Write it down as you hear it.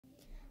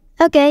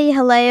Okay,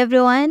 hello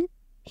everyone.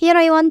 Here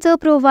I want to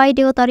provide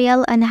a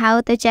tutorial on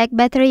how to check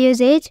battery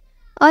usage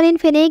on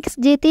Infinix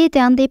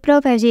GT20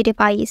 Pro 5G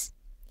device.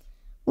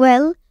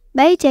 Well,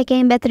 by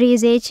checking battery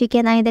usage, you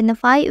can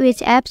identify which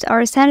apps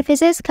or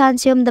services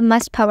consume the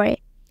most power.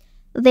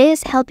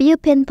 This helps you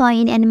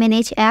pinpoint and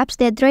manage apps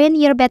that drain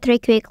your battery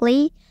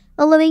quickly,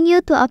 allowing you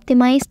to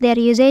optimize their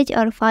usage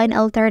or find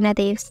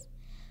alternatives.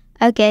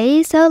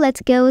 Okay, so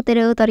let's go to the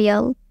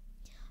tutorial.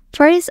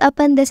 First,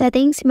 open the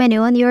settings menu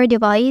on your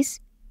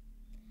device,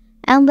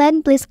 and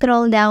then please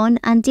scroll down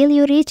until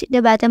you reach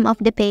the bottom of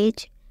the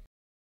page.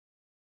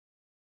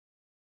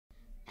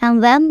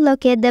 And then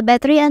locate the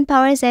battery and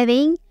power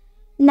saving.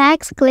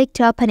 Next, click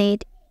to open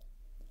it.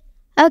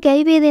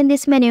 Okay, within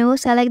this menu,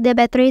 select the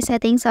battery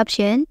settings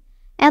option.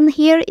 And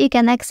here you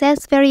can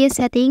access various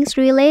settings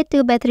related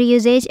to battery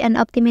usage and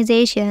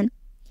optimization.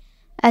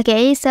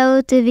 Okay,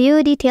 so to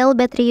view detailed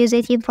battery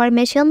usage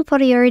information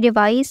for your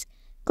device,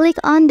 click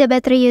on the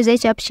battery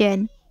usage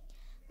option.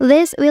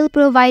 This will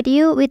provide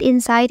you with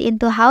insight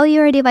into how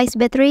your device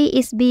battery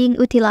is being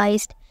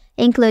utilized,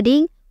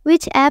 including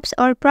which apps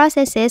or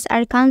processes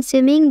are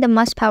consuming the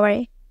most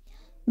power.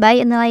 By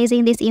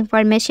analyzing this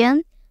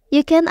information,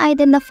 you can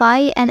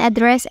identify and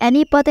address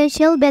any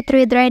potential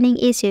battery draining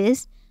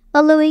issues,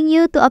 allowing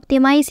you to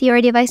optimize your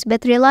device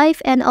battery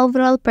life and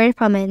overall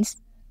performance.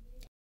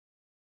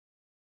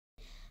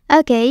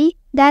 Okay,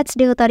 that's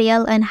the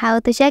tutorial on how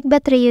to check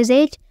battery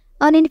usage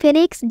on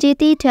Infinix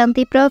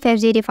GT20 Pro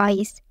 5G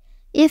device.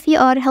 If you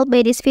are helped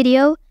by this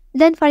video,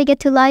 don't forget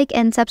to like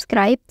and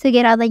subscribe to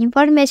get other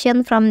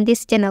information from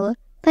this channel.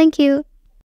 Thank you.